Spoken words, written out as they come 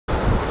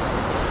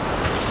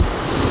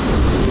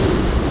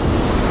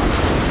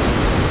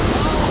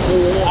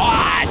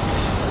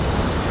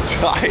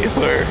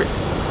Tyler.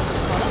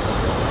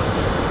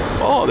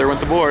 Oh, there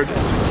went the board.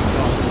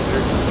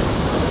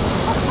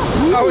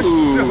 That was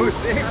so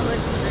sick. That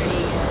was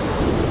pretty.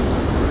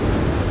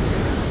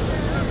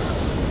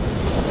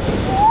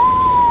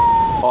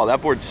 Oh,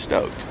 that board's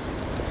stoked.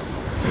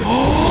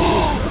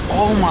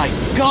 Oh my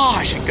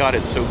gosh, it got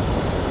it so good.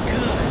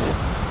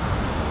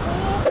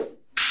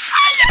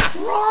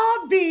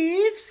 Raw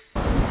beefs.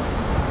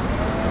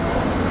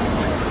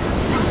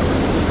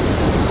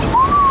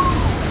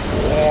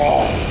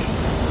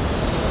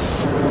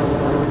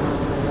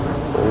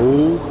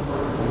 Oh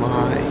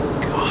my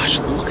gosh,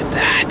 look at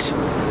that.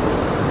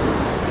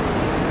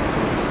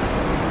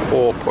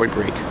 Oh, point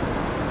break.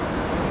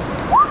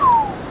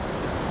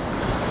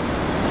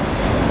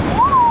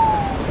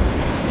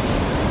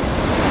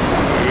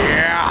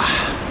 Yeah.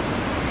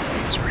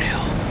 It's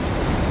real.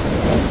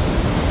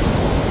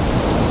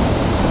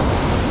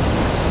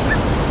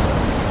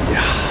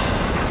 Yeah.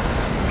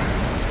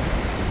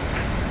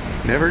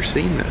 Never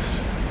seen this.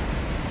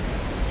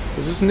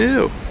 This is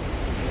new.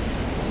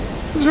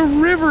 There's a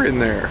river in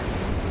there.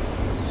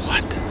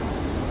 What?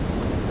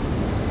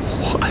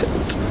 What?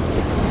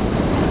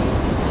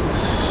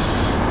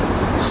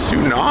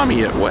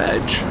 Tsunami at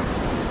Wedge.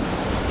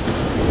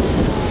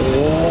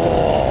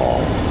 Oh.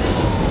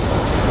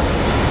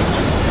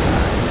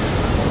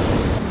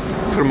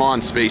 Put him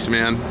on,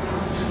 spaceman.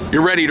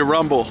 You're ready to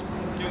rumble.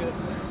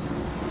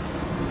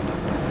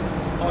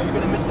 Oh, you're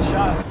gonna miss the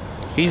shot.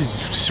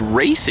 He's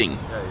racing.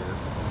 Yeah, he is.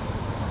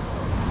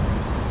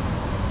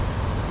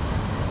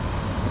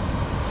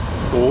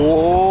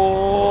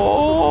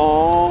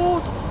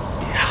 Oh.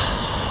 Yeah.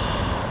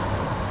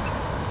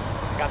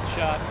 I got the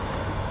shot.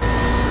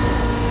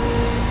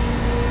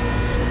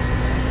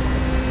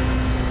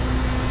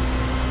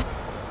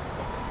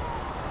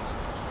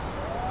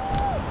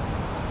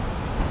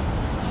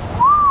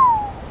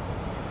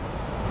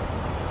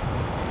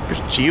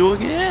 There's Gio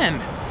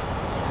again.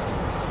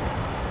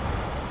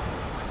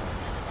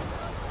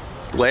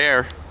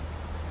 Blair.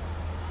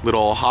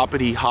 Little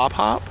hoppity hop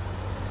hop.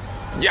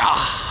 Yeah.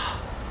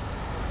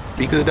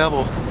 Beak of the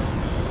devil.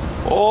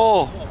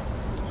 Oh.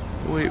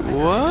 Wait,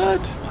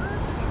 what?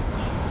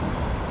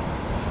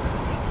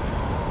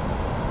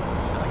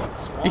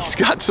 He's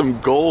got some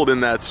gold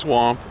in that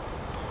swamp.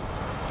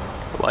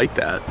 I like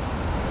that.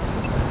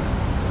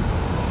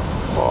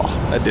 Oh,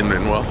 that didn't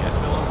end well.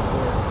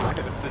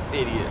 It's this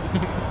idiot.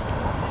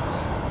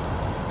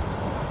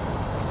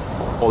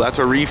 Oh, that's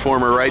a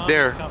reformer right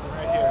there.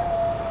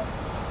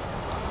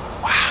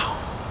 Wow.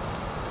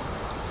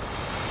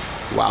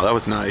 Wow, that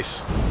was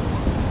nice.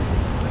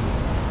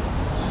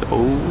 So,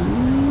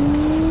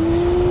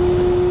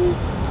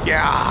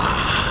 yeah.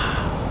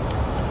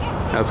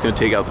 That's gonna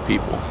take out the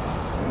people.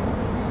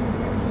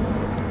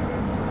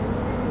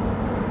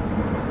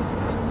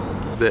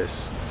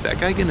 This. Is that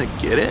guy gonna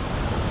get it?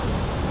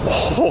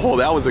 Oh,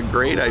 that was a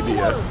great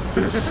idea.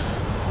 It's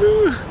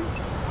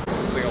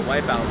like a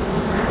wipeout.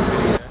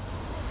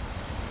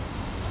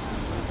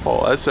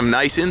 Oh, that's some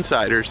nice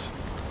insiders.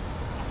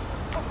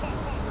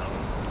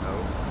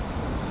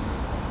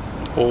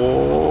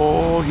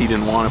 Oh, he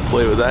didn't want to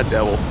play with that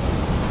devil.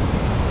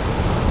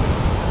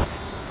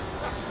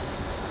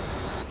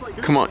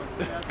 Come on.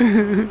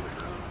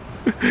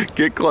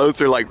 Get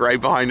closer, like right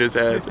behind his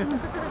head.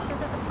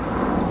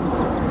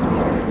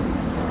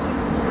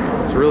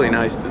 It's a really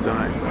nice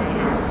design.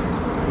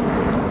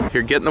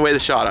 Here, get in the way of the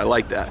shot. I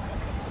like that.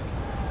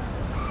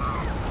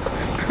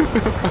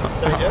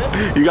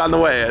 You got in the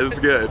way. It's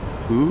good.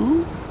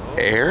 Ooh,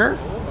 air?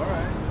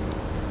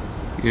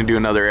 You can do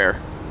another air.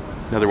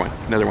 Another one.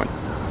 Another one.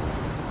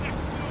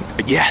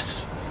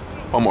 Yes.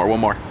 One more. One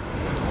more.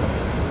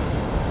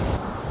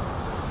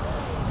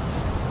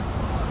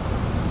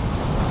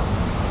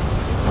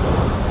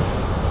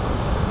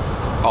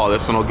 Oh,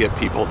 this one will get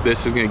people.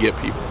 This is gonna get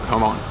people.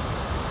 Come on.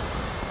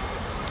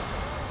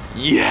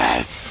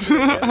 Yes.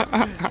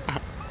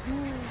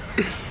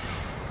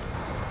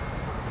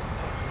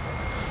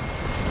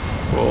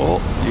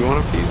 Well, you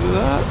want a piece of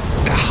that?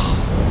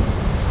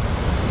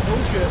 Oh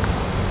shit.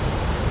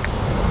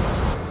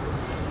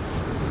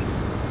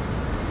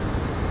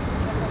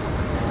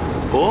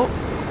 Oh.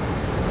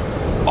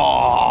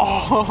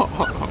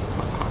 Oh.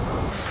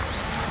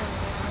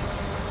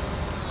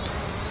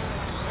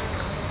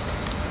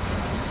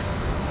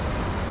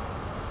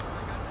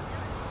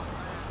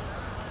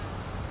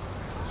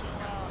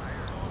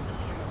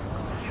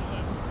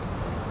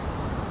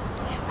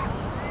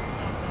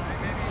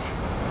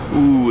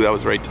 Ooh, that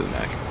was right to the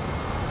neck.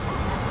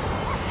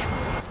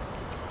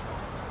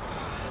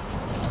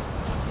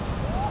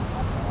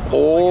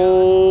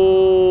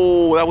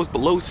 Oh, that was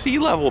below sea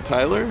level,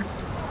 Tyler.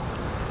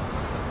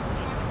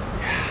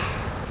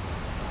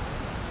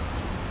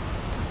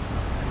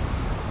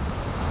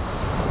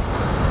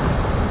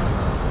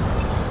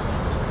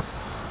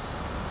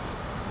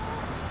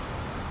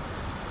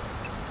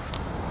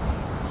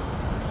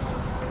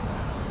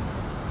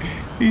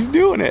 He's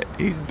doing it.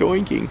 He's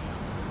doinking.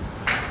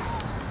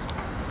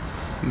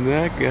 And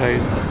that guy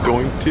is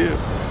doink too.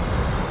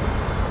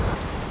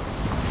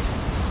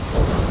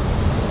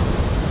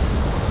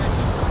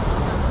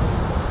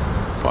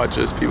 Watch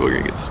this. People are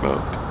gonna get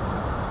smoked.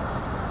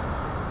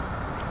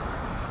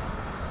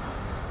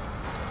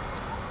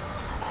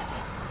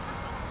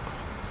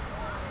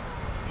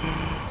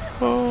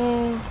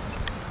 Oh.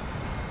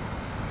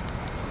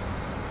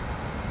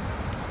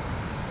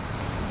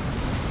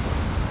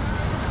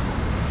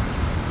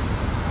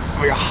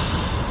 Oh yeah.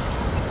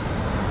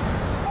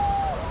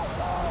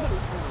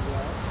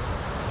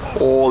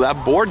 Oh,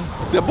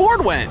 the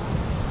board went.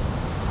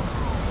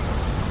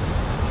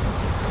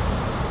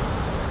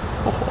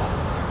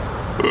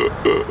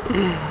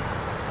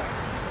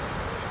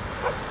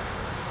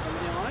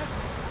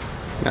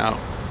 No.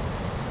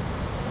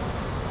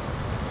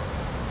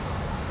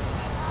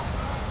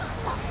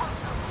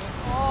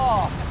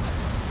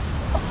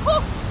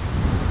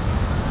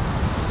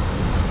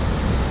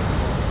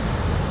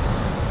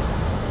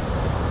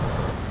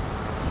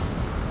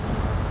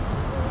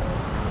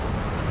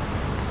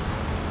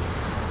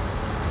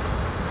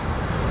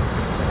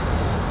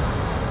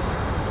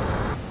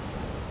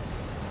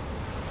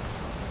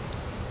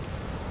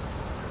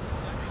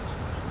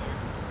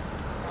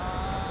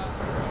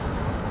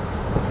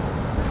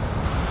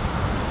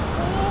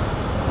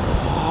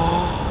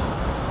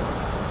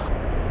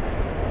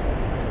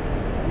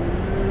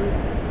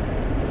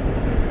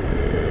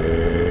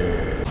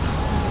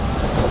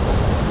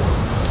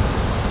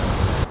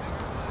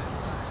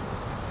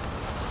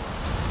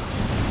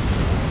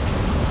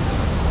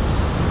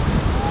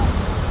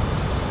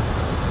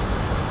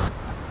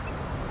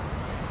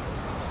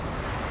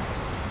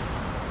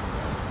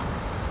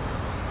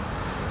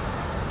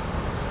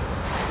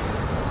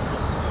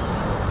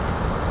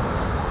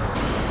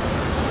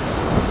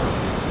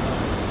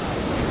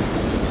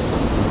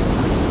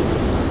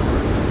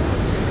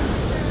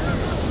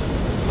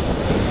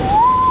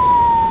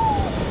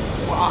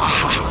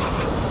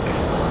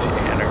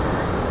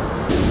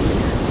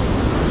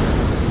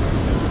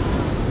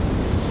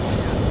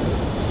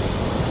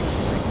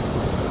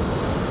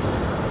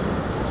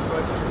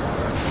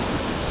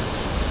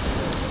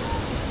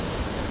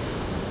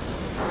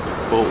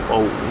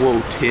 Whoa,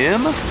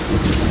 Tim?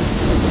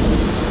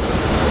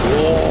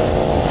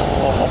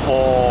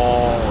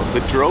 Whoa, the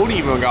drone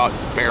even got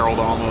barreled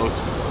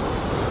almost.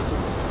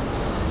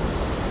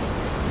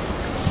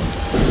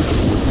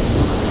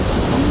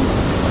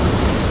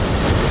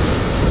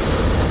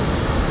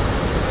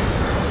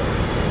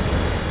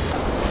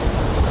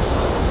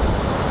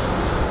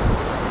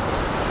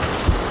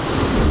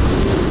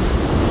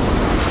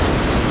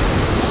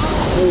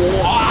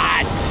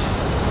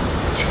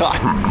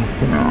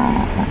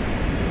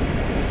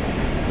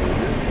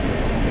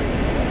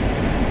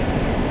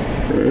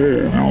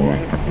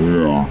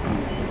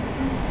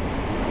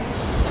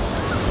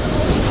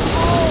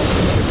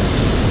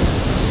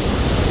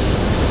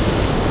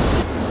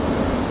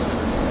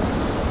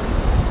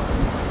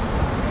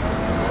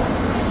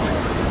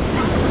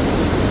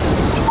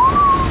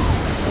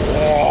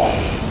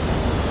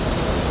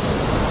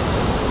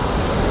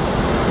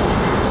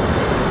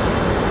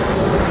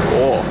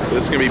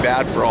 This is gonna be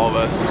bad for all of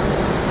us. Ooh.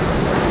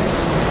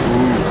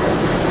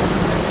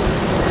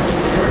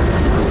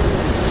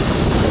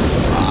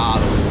 Ah,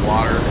 the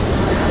water.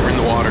 We're in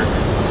the water.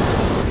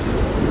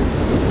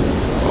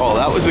 Oh,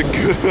 that was a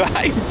good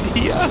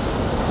idea.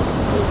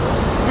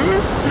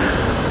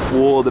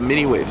 Whoa, the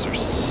mini waves are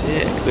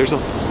sick. There's a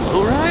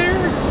flow rider?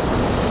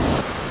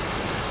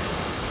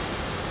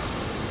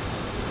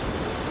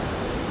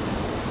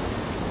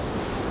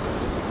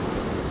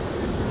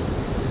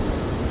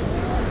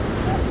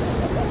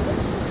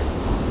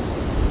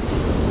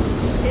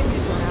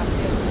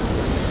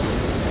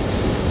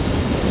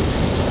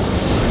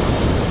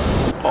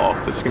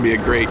 This is gonna be a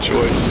great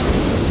choice.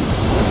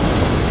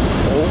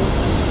 Oh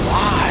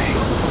my!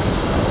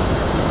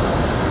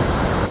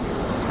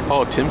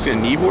 Oh, Tim's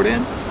gonna kneeboard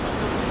in?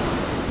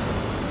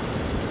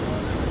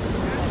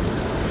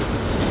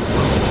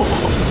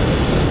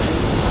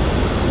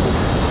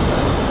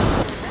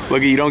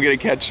 Look, you don't get a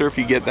catch surf,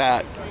 you get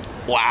that.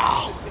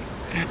 Wow.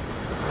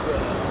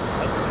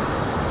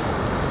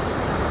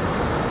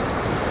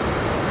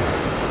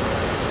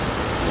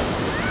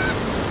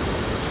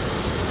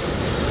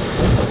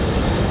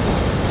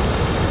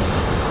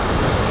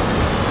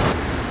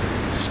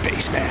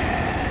 Spaceman.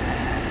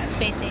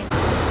 Space Dave.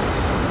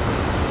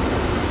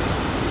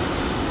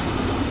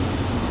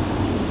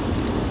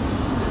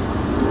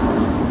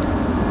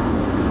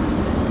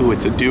 Ooh,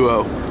 it's a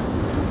duo.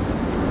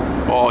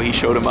 Oh, he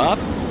showed him up?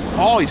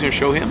 Oh, he's gonna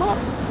show him up?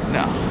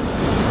 No.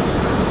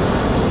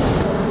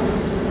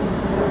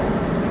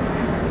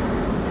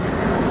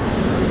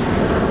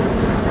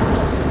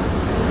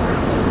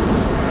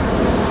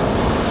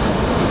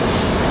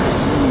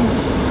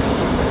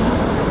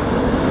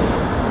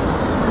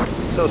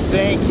 So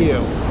thank you.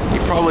 You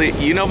probably,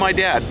 you know my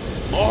dad.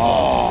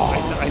 Oh.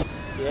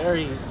 There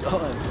he's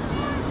going.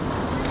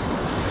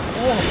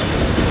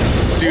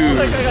 Oh. Dude. Oh,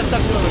 that guy got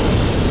stuck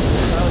moving.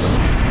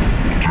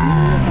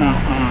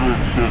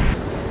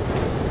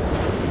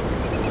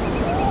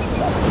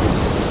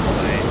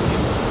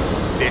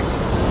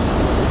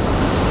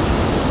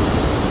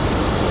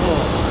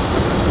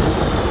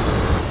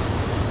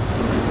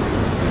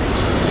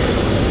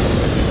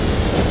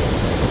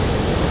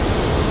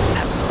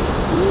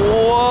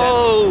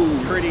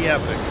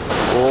 epic.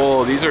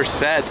 Oh, these are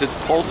sets. It's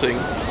pulsing.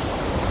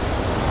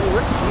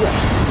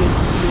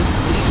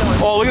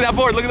 Oh, look at that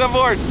board. Look at that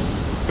board.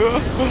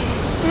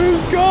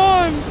 It's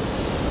gone.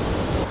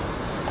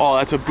 Oh,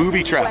 that's a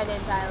booby trap. Went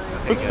in, Tyler.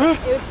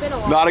 It's been a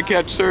long Not a time.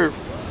 catch serve.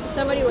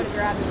 Somebody would have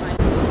grabbed it by now.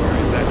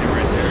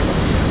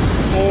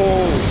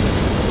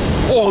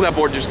 Oh, that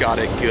board just got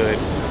it. Good.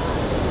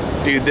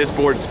 Dude, this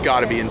board's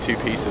got to be in 2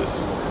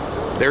 pieces.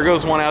 There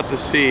goes one out to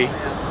sea.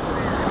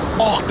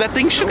 Oh, that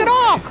thing shook it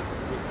off.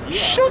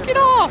 Shook it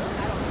off.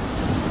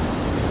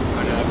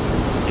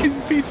 He's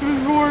a piece of his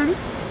board.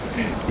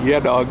 Yeah,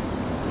 dog.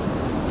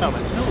 No,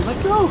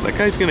 let go. That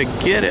guy's going to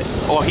get it.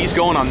 Oh, he's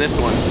going on this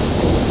one.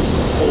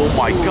 Oh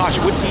my gosh,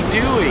 what's he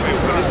doing?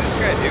 What is this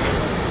guy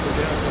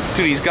doing?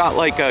 Dude, he's got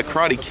like a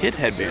Karate Kid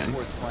headband.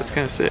 That's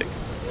kind of sick.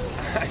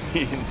 I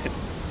mean,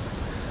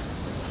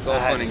 it's all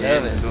fun and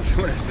games. Don't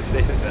someone has to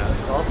say this out.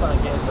 It's all fun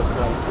and games to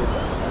play.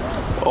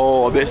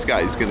 Oh, this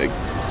guy's gonna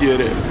get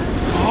it.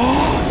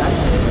 Oh,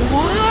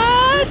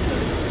 what?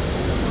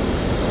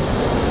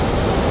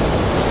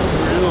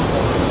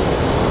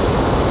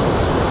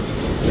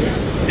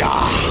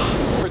 Ah.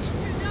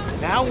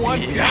 Now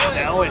 1, Yeah.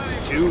 now it's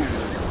 2.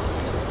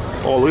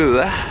 Oh, look at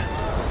that.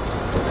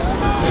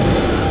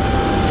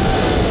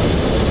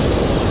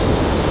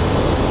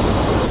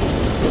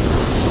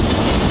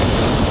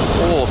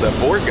 Oh, that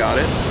board got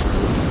it.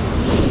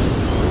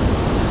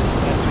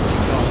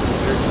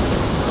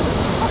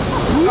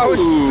 That was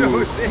Ooh.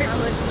 so sick. That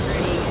was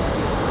pretty good.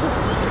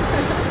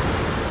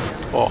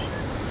 Oh.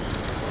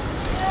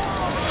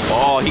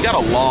 Oh, he got a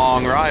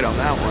long ride on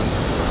that one.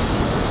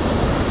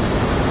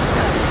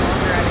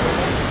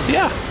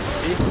 Yeah.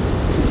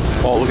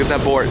 Oh, look at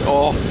that board.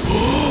 Oh,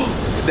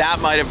 that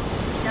might have.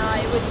 No,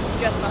 it was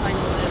just behind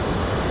the lip.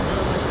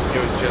 It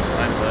was just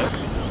behind the lip.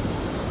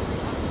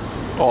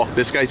 Oh,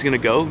 this guy's gonna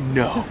go?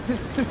 No.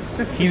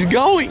 He's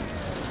going.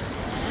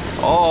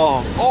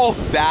 Oh,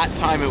 that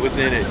time it was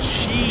in it.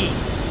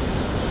 Jeez.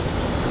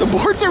 The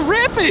boards are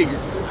ripping.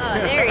 Oh,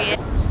 there he is.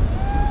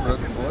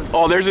 Broken board.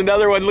 Oh, there's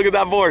another one. Look at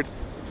that board.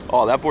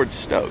 Oh, that board's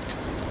stoked.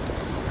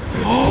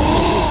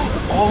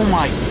 Oh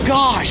my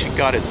gosh, it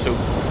got it so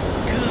good.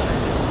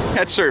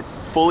 Catch serve,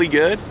 fully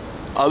good.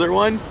 Other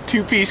one,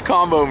 2-piece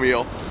combo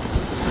meal.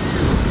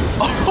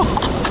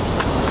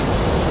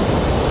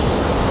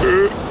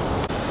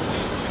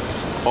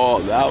 Oh,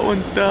 that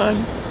one's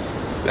done.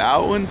 That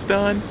one's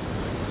done.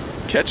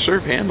 Catch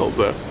serve handles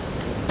though.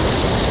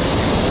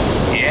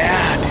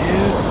 Yeah,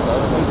 dude.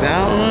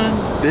 That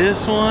one,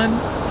 this one,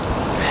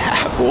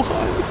 that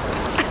one.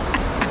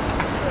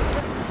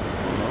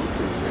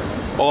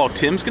 Oh,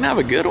 Tim's gonna have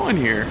a good one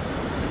here.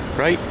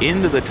 Right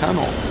into the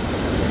tunnel.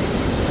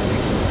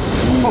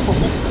 We got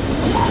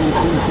a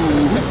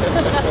really good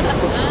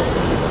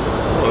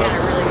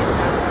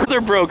time.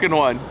 Another broken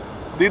one.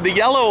 Dude, the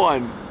yellow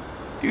one.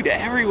 Dude,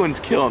 everyone's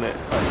killing it.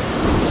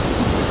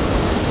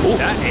 Oh,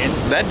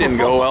 that didn't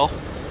go well.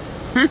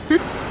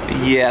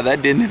 Yeah,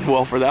 that didn't end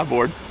well for that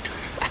board.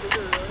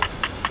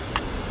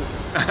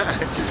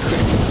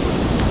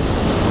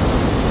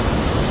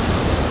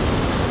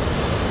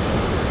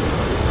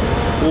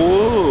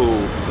 Whoa.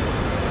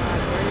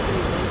 Where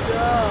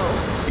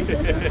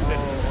did he go?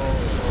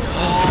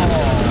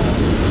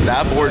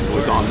 That board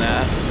was on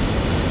that.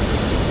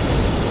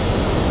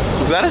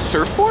 Was that a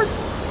surfboard?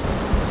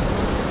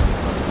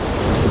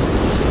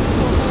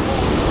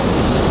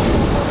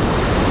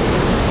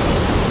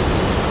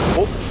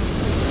 Oh.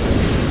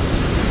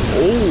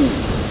 Oh.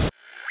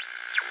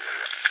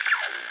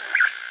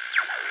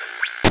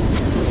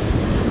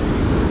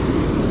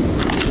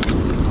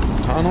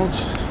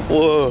 McDonald's?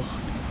 Whoa.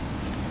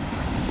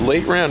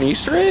 Late round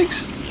Easter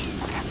eggs?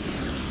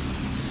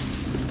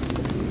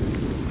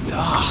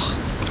 Ah.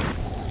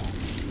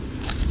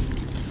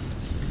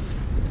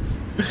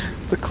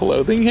 The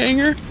clothing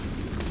hanger?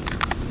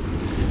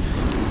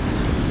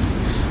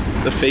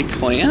 The fake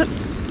plant?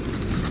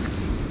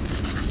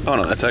 Oh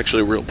no, that's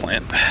actually a real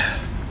plant.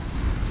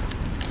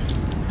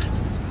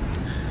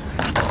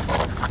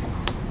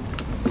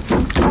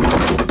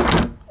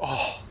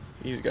 Oh,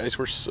 these guys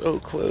were so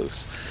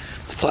close.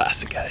 It's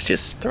plastic, guys.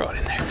 Just throw it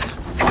in there.